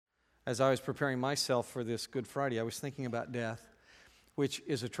As I was preparing myself for this Good Friday, I was thinking about death, which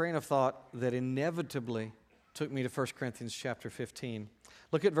is a train of thought that inevitably took me to 1 Corinthians chapter 15.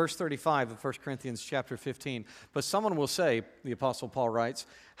 Look at verse 35 of 1 Corinthians chapter 15. But someone will say, the Apostle Paul writes,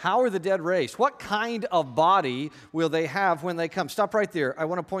 how are the dead raised? What kind of body will they have when they come? Stop right there. I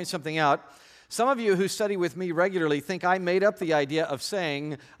want to point something out. Some of you who study with me regularly think I made up the idea of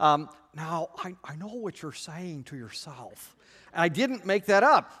saying, now, I know what you're saying to yourself. I didn't make that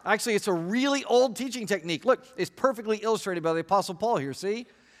up. Actually, it's a really old teaching technique. Look, it's perfectly illustrated by the Apostle Paul here, see?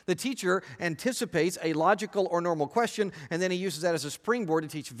 The teacher anticipates a logical or normal question, and then he uses that as a springboard to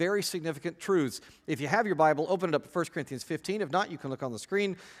teach very significant truths. If you have your Bible, open it up to 1 Corinthians 15. If not, you can look on the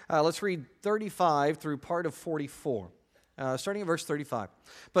screen. Let's read 35 through part of 44, starting at verse 35.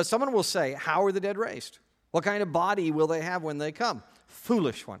 But someone will say, how are the dead raised? What kind of body will they have when they come?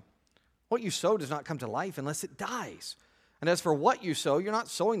 Foolish one. What you sow does not come to life unless it dies. And as for what you sow, you're not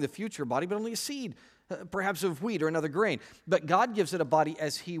sowing the future body, but only a seed, perhaps of wheat or another grain. But God gives it a body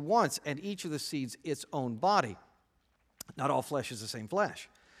as He wants, and each of the seeds its own body. Not all flesh is the same flesh.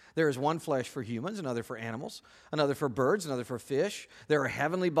 There is one flesh for humans, another for animals, another for birds, another for fish. There are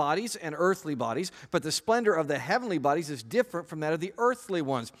heavenly bodies and earthly bodies, but the splendor of the heavenly bodies is different from that of the earthly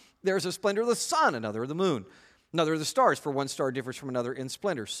ones. There is a splendor of the sun, another of the moon. Another of the stars, for one star differs from another in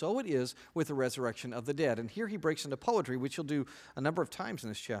splendor. So it is with the resurrection of the dead. And here he breaks into poetry, which he'll do a number of times in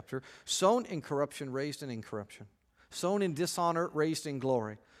this chapter. Sown in corruption, raised in incorruption. Sown in dishonor, raised in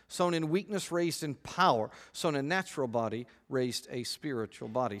glory. Sown in weakness, raised in power. Sown a natural body, raised a spiritual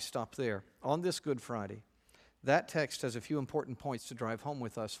body. Stop there. On this Good Friday, that text has a few important points to drive home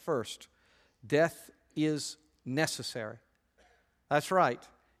with us. First, death is necessary. That's right.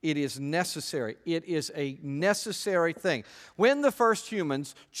 It is necessary. It is a necessary thing. When the first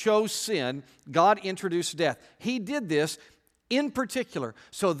humans chose sin, God introduced death. He did this in particular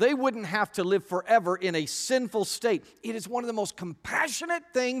so they wouldn't have to live forever in a sinful state. It is one of the most compassionate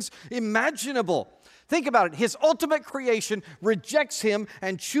things imaginable. Think about it. His ultimate creation rejects Him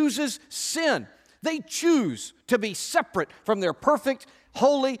and chooses sin. They choose to be separate from their perfect,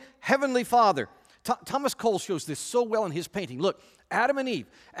 holy, heavenly Father. Thomas Cole shows this so well in his painting. Look, Adam and Eve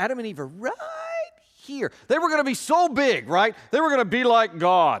are right here. They were going to be so big, right? They were going to be like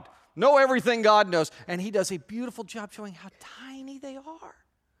God, know everything God knows. And He does a beautiful job showing how tiny they are.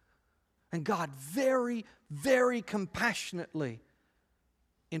 And God very, very compassionately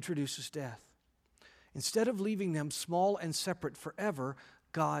introduces death. Instead of leaving them small and separate forever,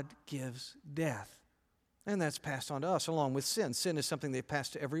 God gives death. And that's passed on to us along with sin. Sin is something they've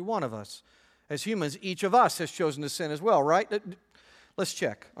passed to every one of us. As humans, each of us has chosen to sin as well, right? Let's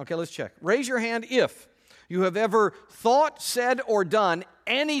check. Okay, let's check. Raise your hand if you have ever thought, said, or done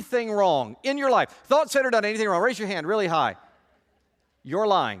anything wrong in your life. Thought, said, or done anything wrong. Raise your hand really high. You're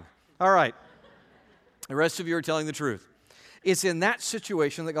lying. All right. The rest of you are telling the truth. It's in that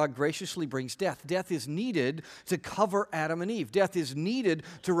situation that God graciously brings death. Death is needed to cover Adam and Eve. Death is needed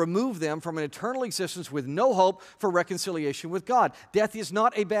to remove them from an eternal existence with no hope for reconciliation with God. Death is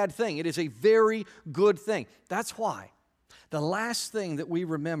not a bad thing. It is a very good thing. That's why the last thing that we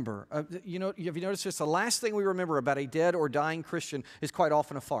remember, have you noticed this? The last thing we remember about a dead or dying Christian is quite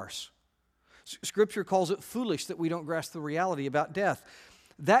often a farce. Scripture calls it foolish that we don't grasp the reality about death.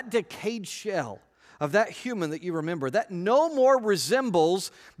 That decayed shell of that human that you remember, that no more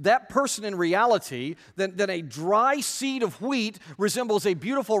resembles that person in reality than a dry seed of wheat resembles a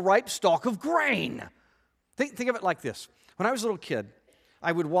beautiful ripe stalk of grain. Think of it like this. When I was a little kid,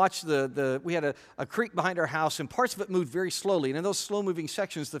 I would watch we had a creek behind our house, and parts of it moved very slowly. And in those slow-moving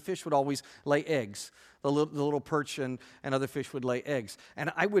sections, the fish would always lay eggs. The little perch and other fish would lay eggs.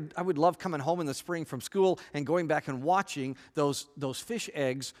 And I would love coming home in the spring from school and going back and watching those fish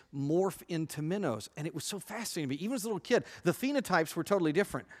eggs morph into minnows. And it was so fascinating to me. Even as a little kid, the phenotypes were totally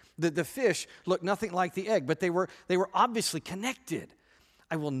different. The fish looked nothing like the egg, but they were obviously connected.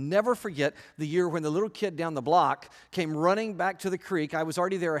 I will never forget the year when the little kid down the block came running back to the creek. I was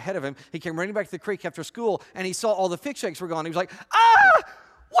already there ahead of him. He came running back to the creek after school, and he saw all the fish eggs were gone. He was like,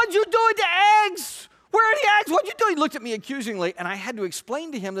 what'd you do with the eggs? Where are the eggs? What'd you do? He looked at me accusingly, and I had to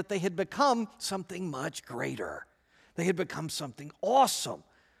explain to him that they had become something much greater. They had become something awesome.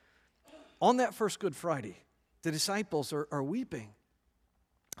 On that first Good Friday, the disciples are weeping.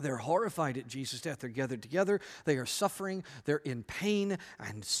 They're horrified at Jesus' death. They're gathered together. They are suffering. They're in pain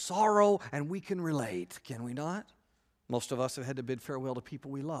and sorrow, and we can relate, can we not? Most of us have had to bid farewell to people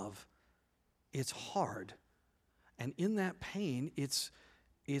we love. It's hard. And in that pain, it's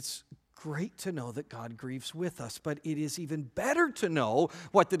great to know that God grieves with us, but it is even better to know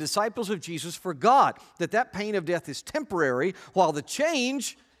what the disciples of Jesus forgot, that pain of death is temporary, while the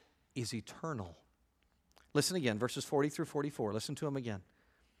change is eternal. Listen again, verses 40 through 44. Listen to them again.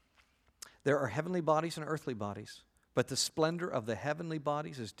 There are heavenly bodies and earthly bodies, but the splendor of the heavenly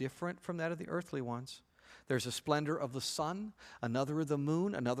bodies is different from that of the earthly ones. There's a splendor of the sun, another of the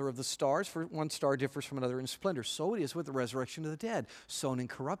moon, another of the stars. For one star differs from another in splendor. So it is with the resurrection of the dead. Sown in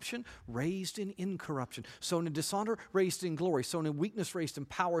corruption, raised in incorruption. Sown in dishonor, raised in glory. Sown in weakness, raised in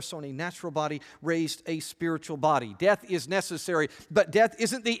power. Sown a natural body, raised a spiritual body. Death is necessary, but death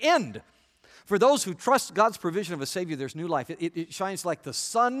isn't the end. For those who trust God's provision of a Savior, there's new life. It shines like the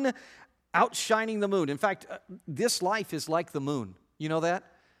sun outshining the moon. In fact, this life is like the moon. You know that?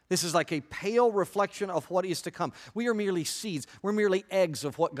 This is like a pale reflection of what is to come. We are merely seeds. We're merely eggs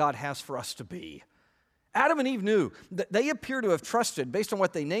of what God has for us to be. Adam and Eve knew that they appear to have trusted, based on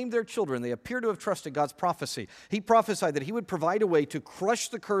what they named their children, they appear to have trusted God's prophecy. He prophesied that He would provide a way to crush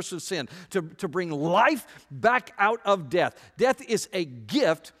the curse of sin, to bring life back out of death. Death is a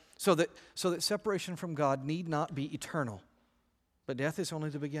gift so that separation from God need not be eternal. But death is only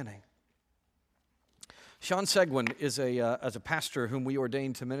the beginning. Sean Seguin is a pastor whom we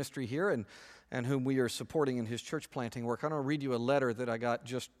ordained to ministry here and whom we are supporting in his church planting work. I want to read you a letter that I got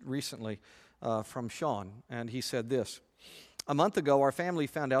just recently from Sean, and he said this. A month ago, our family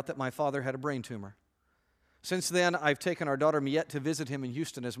found out that my father had a brain tumor. Since then, I've taken our daughter Miette to visit him in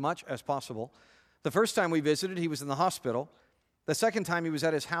Houston as much as possible. The first time we visited, he was in the hospital. The second time, he was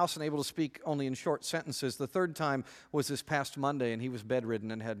at his house and able to speak only in short sentences. The third time was this past Monday, and he was bedridden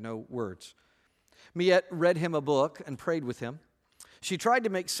and had no words. Miette read him a book and prayed with him. She tried to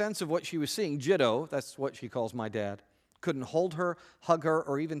make sense of what she was seeing. Jiddo, that's what she calls my dad, couldn't hold her, hug her,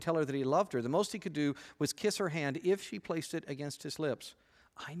 or even tell her that he loved her. The most he could do was kiss her hand if she placed it against his lips.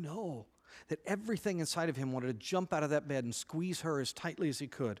 I know that everything inside of him wanted to jump out of that bed and squeeze her as tightly as he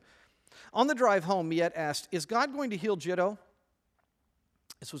could. On the drive home, Miette asked, is God going to heal Jiddo?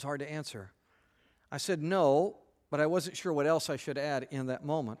 This was hard to answer. I said no, but I wasn't sure what else I should add in that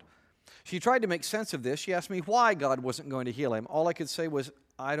moment. She tried to make sense of this. She asked me why God wasn't going to heal him. All I could say was,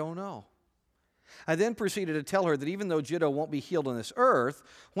 I don't know. I then proceeded to tell her that even though Jiddo won't be healed on this earth,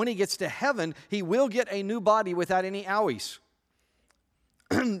 when he gets to heaven, he will get a new body without any owies.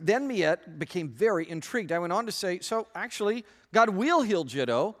 Then Miette became very intrigued. I went on to say, so actually, God will heal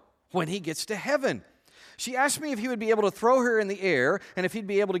Jiddo when he gets to heaven. She asked me if he would be able to throw her in the air and if he'd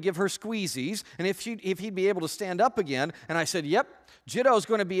be able to give her squeezies and if he'd be able to stand up again. And I said, yep, Jiddo's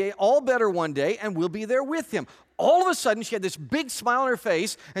going to be all better one day and we'll be there with him. All of a sudden, she had this big smile on her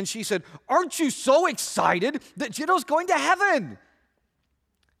face and she said, aren't you so excited that Jiddo's going to heaven?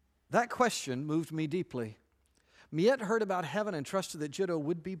 That question moved me deeply. Miette heard about heaven and trusted that Jiddo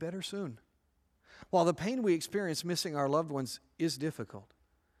would be better soon. While the pain we experience missing our loved ones is difficult,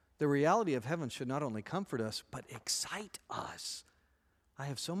 the reality of heaven should not only comfort us, but excite us. I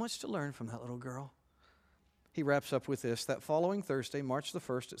have so much to learn from that little girl. He wraps up with this. That following Thursday, March the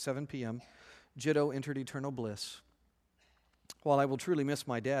 1st at 7 p.m., Jiddo entered eternal bliss. While I will truly miss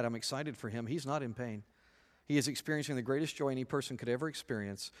my dad, I'm excited for him. He's not in pain. He is experiencing the greatest joy any person could ever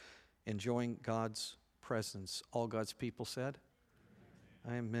experience, enjoying God's presence. All God's people said,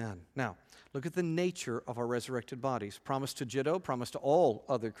 amen. Now, look at the nature of our resurrected bodies. Promise to Jiddo, promise to all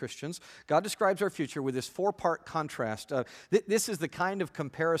other Christians. God describes our future with this four-part contrast. This is the kind of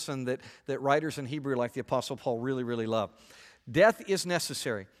comparison that writers in Hebrew like the Apostle Paul really, really love. Death is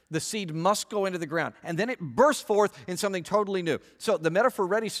necessary. The seed must go into the ground, and then it bursts forth in something totally new. So the metaphor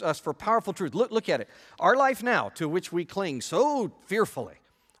readies us for powerful truth. Look at it. Our life now, to which we cling so fearfully,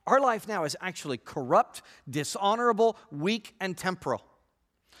 our life now is actually corrupt, dishonorable, weak, and temporal.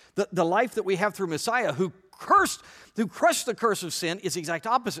 The life that we have through Messiah, who crushed the curse of sin, is the exact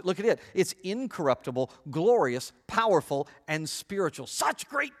opposite. Look at it. It's incorruptible, glorious, powerful, and spiritual. Such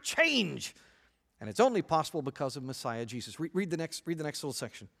great change. And it's only possible because of Messiah Jesus. Read the next little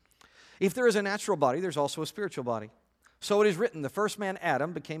section. If there is a natural body, there's also a spiritual body. So it is written, the first man,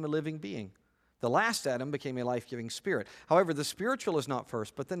 Adam, became a living being. The last Adam became a life-giving spirit. However, the spiritual is not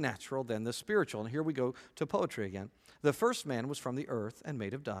first, but the natural, then the spiritual. And here we go to poetry again. The first man was from the earth and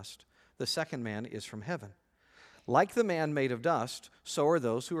made of dust. The second man is from heaven. Like the man made of dust, so are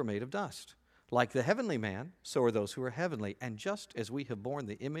those who are made of dust. Like the heavenly man, so are those who are heavenly. And just as we have borne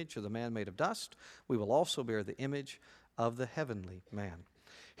the image of the man made of dust, we will also bear the image of the heavenly man.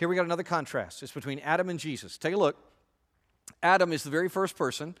 Here we got another contrast. It's between Adam and Jesus. Take a look. Adam is the very first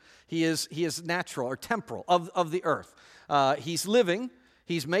person. He is natural or temporal of the earth. He's living.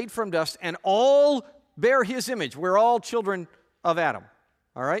 He's made from dust, and all bear his image. We're all children of Adam.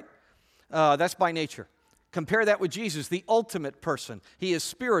 All right? That's by nature. Compare that with Jesus, the ultimate person. He is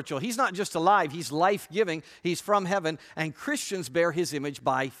spiritual. He's not just alive, he's life-giving. He's from heaven, and Christians bear his image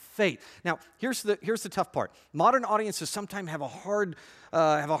by faith. Now, here's the tough part. Modern audiences sometimes have a hard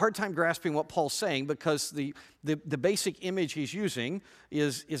time grasping what Paul's saying because the basic image he's using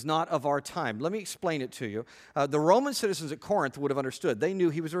is not of our time. Let me explain it to you. The Roman citizens at Corinth would have understood. They knew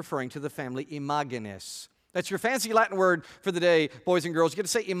he was referring to the family Imagenes. That's your fancy Latin word for the day, boys and girls. You get to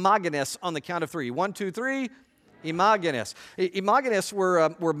say imagenes on the count of 3. 1, 2, 3. Imagenes. Imagenes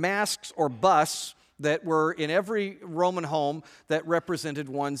were masks or busts that were in every Roman home that represented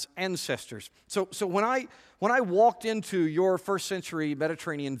one's ancestors. So when I walked into your first century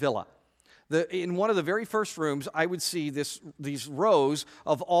Mediterranean villa, in one of the very first rooms, I would see these rows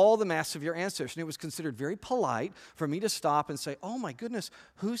of all the masks of your ancestors. And it was considered very polite for me to stop and say, oh my goodness,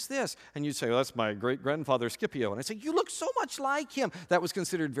 who's this? And you'd say, well, that's my great-grandfather Scipio. And I'd say, you look so much like him. That was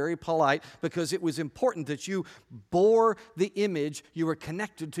considered very polite because it was important that you bore the image, you were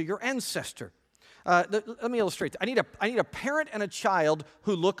connected to your ancestor. Let me illustrate. I need a parent and a child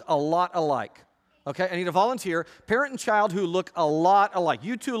who look a lot alike. Okay, I need a volunteer, parent and child who look a lot alike.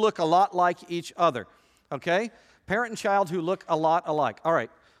 You two look a lot like each other. Okay? Parent and child who look a lot alike. All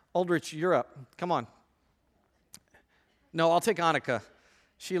right, Aldrich, you're up. Come on. No, I'll take Annika.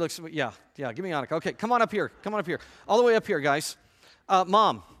 She looks, yeah, give me Annika. Okay, come on up here. All the way up here, guys.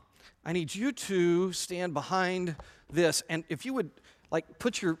 Mom, I need you to stand behind this, and if you would,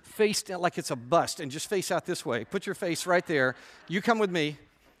 put your face down like it's a bust and just face out this way. Put your face right there. You come with me.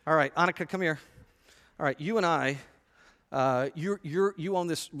 All right, Annika, come here. All right, you and I, you own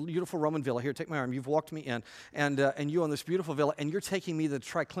this beautiful Roman villa. Here, take my arm. You've walked me in, and you own this beautiful villa, and you're taking me to the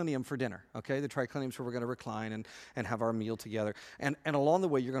triclinium for dinner, okay? The triclinium's where we're going to recline and have our meal together. And along the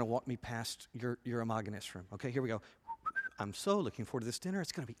way, you're going to walk me past your Imagenes room. Okay, here we go. I'm so looking forward to this dinner.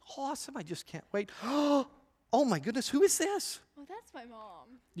 It's going to be awesome. I just can't wait. Oh, my goodness, who is this? Oh, that's my mom.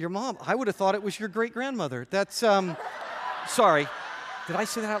 Your mom. I would have thought it was your great-grandmother. That's, sorry. Did I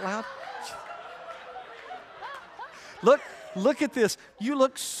say that out loud? Look at this. You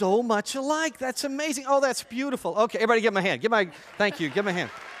look so much alike. That's amazing. Oh, that's beautiful. Okay, everybody give him a hand. Thank you. Give him a hand.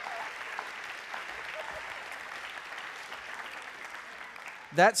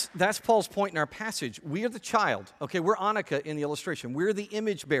 That's Paul's point in our passage. We are the child. Okay, we're Annika in the illustration. We're the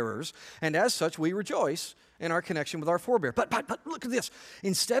image bearers, and as such, we rejoice in our connection with our forebear. But look at this.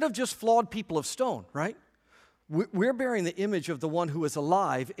 Instead of just flawed people of stone, right? We're bearing the image of the one who is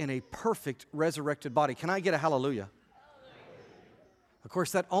alive in a perfect resurrected body. Can I get a hallelujah? Of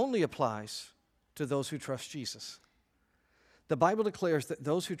course, that only applies to those who trust Jesus. The Bible declares that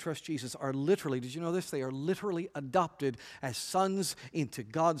those who trust Jesus are literally, did you know this? They are literally adopted as sons into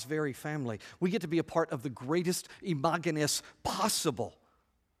God's very family. We get to be a part of the greatest imagenes possible.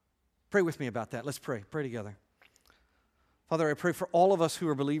 Pray with me about that. Let's pray. Pray together. Father, I pray for all of us who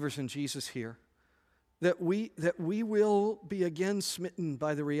are believers in Jesus here, that we will be again smitten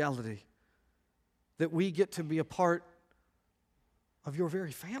by the reality that we get to be a part of your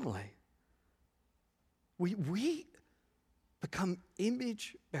very family. We become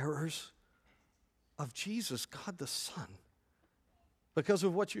image bearers of Jesus, God the Son, because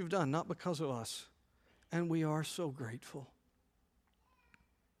of what you've done, not because of us. And we are so grateful.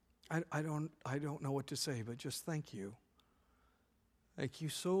 I don't know what to say, but just thank you. Thank you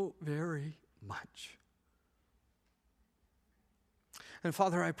so very much. And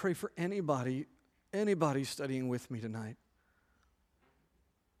Father, I pray for anybody studying with me tonight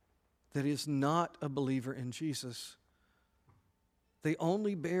that is not a believer in Jesus. They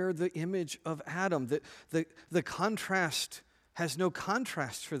only bear the image of Adam. The contrast has no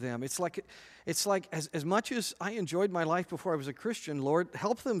contrast for them. It's like as much as I enjoyed my life before I was a Christian, Lord,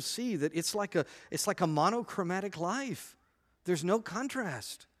 help them see that it's like a monochromatic life. There's no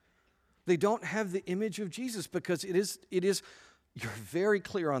contrast. They don't have the image of Jesus because it is. You're very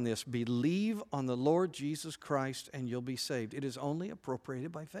clear on this. Believe on the Lord Jesus Christ and you'll be saved. It is only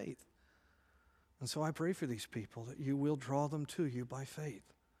appropriated by faith. And so I pray for these people that you will draw them to you by faith.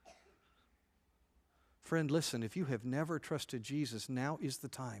 Friend, listen, if you have never trusted Jesus, now is the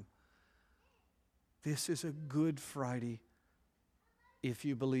time. This is a Good Friday if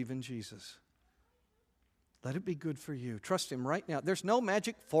you believe in Jesus. Let it be good for you. Trust Him right now. There's no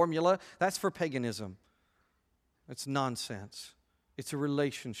magic formula. That's for paganism. It's nonsense. It's a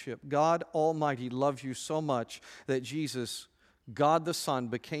relationship. God Almighty loves you so much that Jesus, God the Son,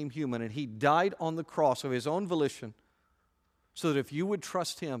 became human, and He died on the cross of His own volition so that if you would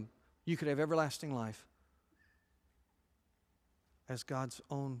trust Him, you could have everlasting life as God's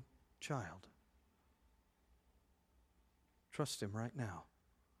own child. Trust Him right now.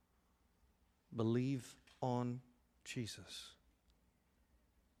 Believe on Jesus.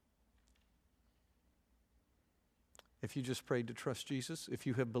 If you just prayed to trust Jesus, if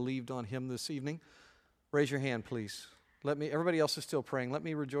you have believed on Him this evening, raise your hand, please. Everybody else is still praying. Let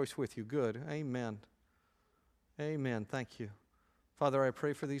me rejoice with you. Good. Amen. Amen. Thank you. Father, I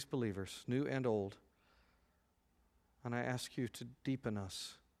pray for these believers, new and old, and I ask you to deepen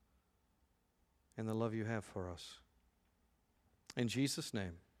us in the love you have for us. In Jesus'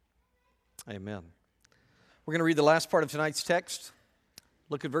 name, amen. We're going to read the last part of tonight's text.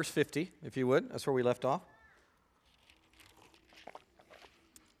 Look at verse 50, if you would. That's where we left off.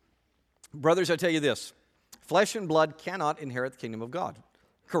 Brothers, I tell you this, flesh and blood cannot inherit the kingdom of God.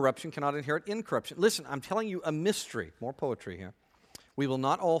 Corruption cannot inherit incorruption. Listen, I'm telling you a mystery, more poetry here. We will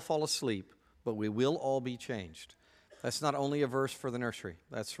not all fall asleep, but we will all be changed. That's not only a verse for the nursery,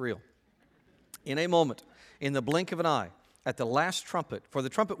 that's real. In a moment, in the blink of an eye, at the last trumpet, for the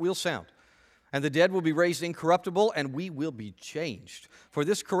trumpet will sound, and the dead will be raised incorruptible, and we will be changed. For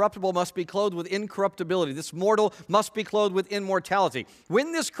this corruptible must be clothed with incorruptibility. This mortal must be clothed with immortality.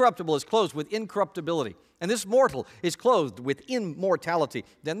 When this corruptible is clothed with incorruptibility, and this mortal is clothed with immortality,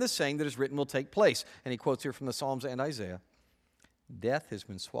 then the saying that is written will take place. And he quotes here from the Psalms and Isaiah. Death has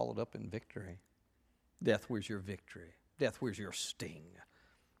been swallowed up in victory. Death, where's your victory? Death, where's your sting?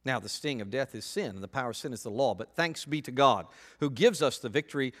 Now, the sting of death is sin, and the power of sin is the law. But thanks be to God, who gives us the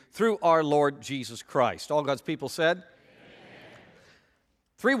victory through our Lord Jesus Christ. All God's people said? Amen.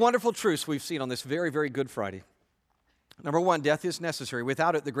 3 wonderful truths we've seen on this very, very Good Friday. Number 1, death is necessary.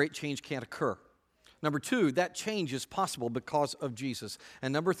 Without it, the great change can't occur. Number 2, that change is possible because of Jesus.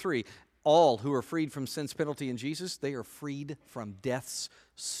 And number 3, all who are freed from sin's penalty in Jesus, they are freed from death's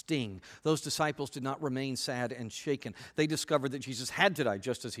sting. Those disciples did not remain sad and shaken. They discovered that Jesus had to die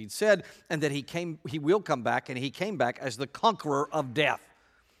just as he'd said, and that he will come back, and he came back as the conqueror of death.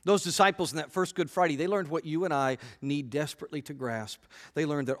 Those disciples in that first Good Friday, they learned what you and I need desperately to grasp. They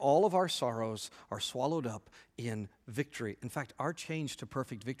learned that all of our sorrows are swallowed up in victory. In fact, our change to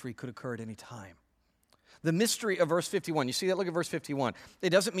perfect victory could occur at any time. The mystery of verse 51. You see that? Look at verse 51.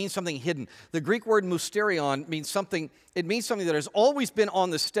 It doesn't mean something hidden. The Greek word mysterion means something that has always been on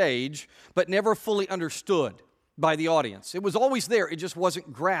the stage, but never fully understood by the audience. It was always there. It just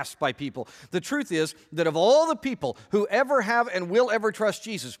wasn't grasped by people. The truth is that of all the people who ever have and will ever trust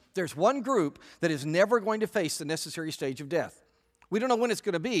Jesus, there's one group that is never going to face the necessary stage of death. We don't know when it's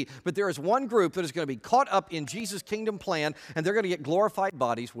going to be, but there is one group that is going to be caught up in Jesus' kingdom plan, and they're going to get glorified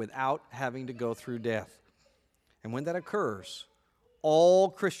bodies without having to go through death. And when that occurs, all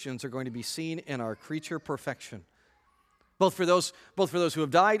Christians are going to be seen in our creature perfection. Both for those who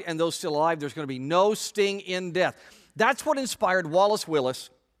have died and those still alive, there's going to be no sting in death. That's what inspired Wallace Willis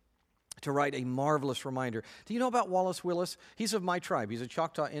to write a marvelous reminder. Do you know about Wallace Willis? He's of my tribe. He's a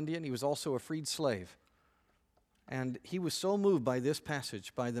Choctaw Indian. He was also a freed slave. And he was so moved by this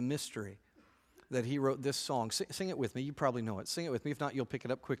passage, by the mystery, that he wrote this song. Sing it with me. You probably know it. Sing it with me. If not, you'll pick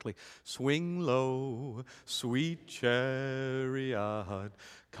it up quickly. Swing low, sweet chariot,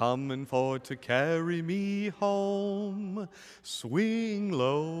 coming for to carry me home. Swing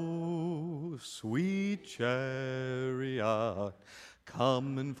low, sweet chariot,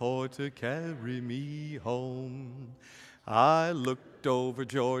 coming for to carry me home. I looked over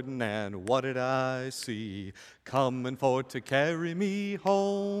Jordan, and what did I see? Coming for to carry me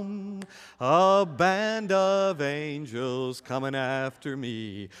home. A band of angels coming after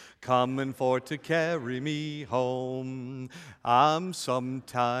me, coming for to carry me home. I'm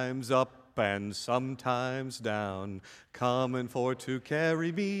sometimes up and sometimes down, coming for to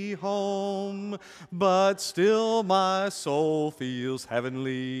carry me home, but still my soul feels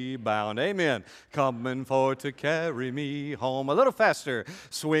heavenly bound. Amen. Coming for to carry me home. A little faster.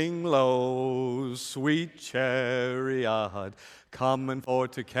 Swing low, sweet chariot, coming for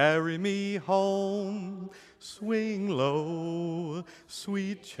to carry me home. Swing low,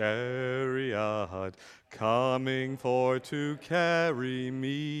 sweet chariot, coming for to carry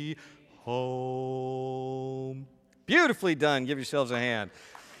me home. Beautifully done. Give yourselves a hand.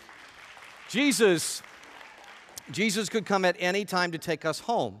 Jesus could come at any time to take us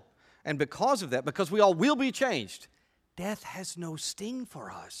home. And because of that, because we all will be changed, death has no sting for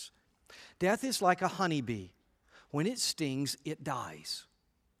us. Death is like a honeybee. When it stings, it dies.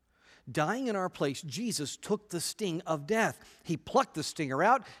 Dying in our place, Jesus took the sting of death. He plucked the stinger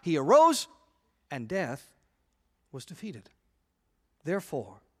out, he arose, and death was defeated.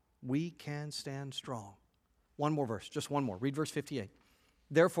 Therefore, we can stand strong. One more verse, just one more. Read verse 58.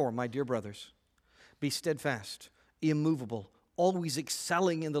 Therefore, my dear brothers, be steadfast, immovable, always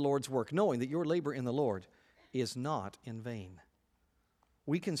excelling in the Lord's work, knowing that your labor in the Lord is not in vain.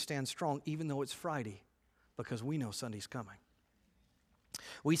 We can stand strong even though it's Friday. because we know Sunday's coming.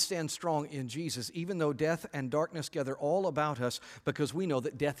 We stand strong in Jesus, even though death and darkness gather all about us, because we know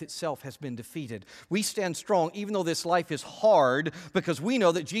that death itself has been defeated. We stand strong even though this life is hard, because we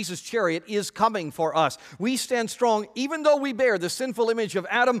know that Jesus' chariot is coming for us. We stand strong even though we bear the sinful image of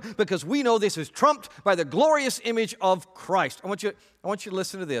Adam, because we know this is trumped by the glorious image of Christ. I want you to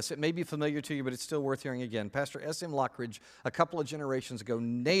listen to this. It may be familiar to you, but it's still worth hearing again. Pastor S.M. Lockridge, a couple of generations ago,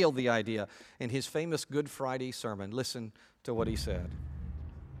 nailed the idea in his famous Good Friday sermon. Listen to what he said.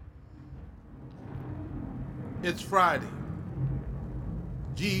 It's Friday.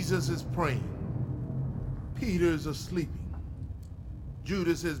 Jesus is praying. Peter's sleeping.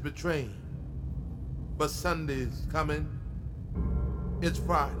 Judas is betraying. But Sunday's coming. It's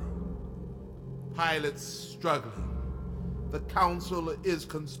Friday. Pilate's struggling. The council is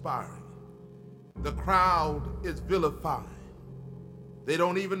conspiring. The crowd is vilifying. They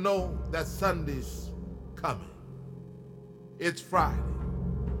don't even know that Sunday's coming. It's Friday.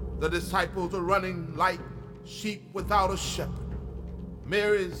 The disciples are running like sheep without a shepherd.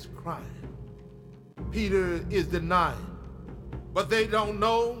 Mary's crying. Peter is denying. But they don't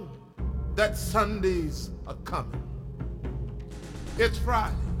know that Sundays are coming. It's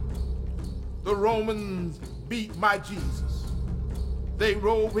Friday. The Romans beat my Jesus. They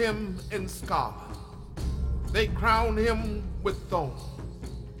robe him in scarlet. They crown him with thorns.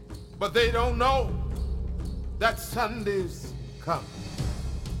 But they don't know that Sunday's coming.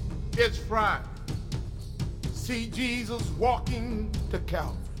 It's Friday. See Jesus walking to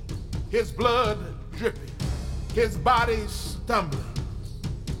Calvary, his blood dripping, his body stumbling,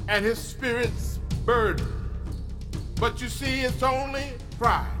 and his spirit's burdened. But you see, it's only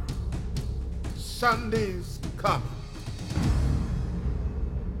Friday. Sunday's coming.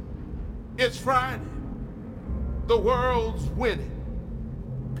 It's Friday. The world's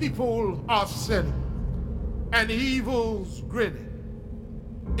winning. People are sinning, and evil's grinning.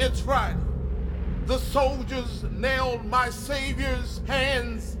 It's Friday. The soldiers nailed my Savior's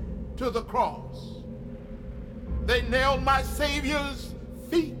hands to the cross. They nailed my Savior's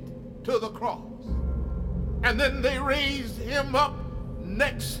feet to the cross. And then they raised him up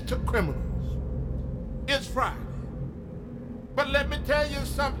next to criminals. It's Friday. But let me tell you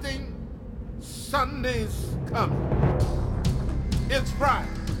something. Sunday's coming. It's Friday.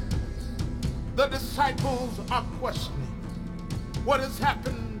 The disciples are questioning what has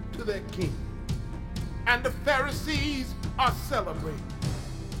happened to their king. And the Pharisees are celebrating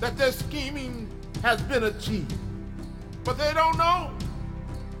that their scheming has been achieved. But they don't know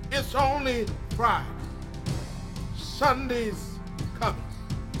it's only Friday. Sunday's coming.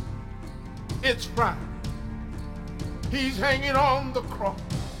 It's Friday. He's hanging on the cross,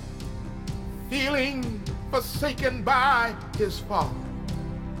 feeling forsaken by his Father,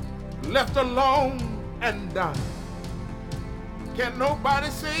 left alone and dying. Can nobody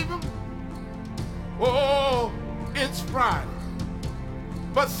save him? Oh, it's Friday,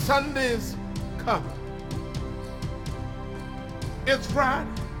 but Sunday's coming. It's Friday.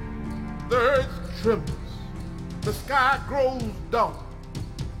 The earth trembles. The sky grows dark.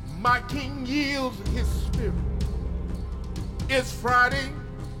 My King yields his spirit. It's Friday.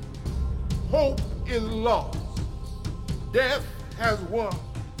 Hope is lost. Death has won.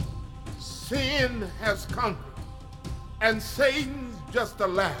 Sin has conquered. And Satan's just a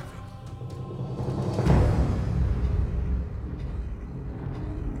laughing.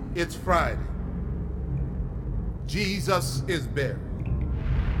 It's Friday. Jesus is buried.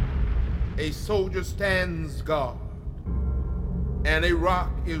 A soldier stands guard, and a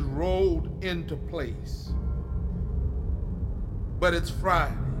rock is rolled into place. But it's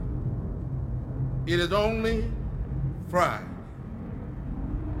Friday. It is only Friday.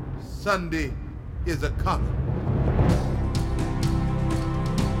 Sunday is a coming.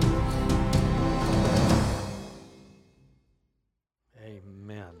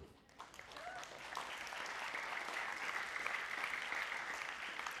 Amen.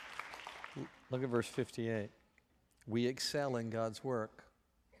 Look at verse 58. We excel in God's work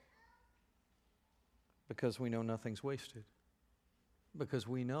because we know nothing's wasted, because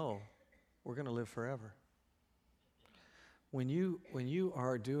we know we're going to live forever. When you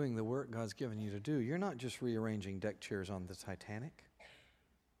are doing the work God's given you to do, you're not just rearranging deck chairs on the Titanic.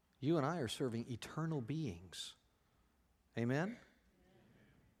 You and I are serving eternal beings. Amen?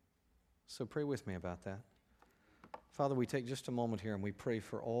 So pray with me about that. Father, we take just a moment here and we pray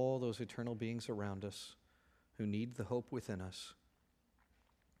for all those eternal beings around us who need the hope within us.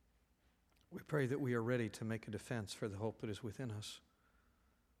 We pray that we are ready to make a defense for the hope that is within us,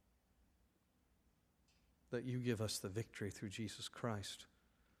 that you give us the victory through Jesus Christ,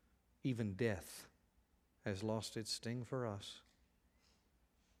 even death has lost its sting for us.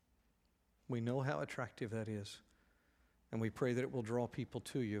 We know how attractive that is, and we pray that it will draw people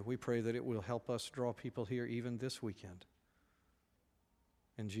to you. We pray that it will help us draw people here even this weekend.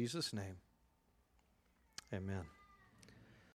 In Jesus' name, amen.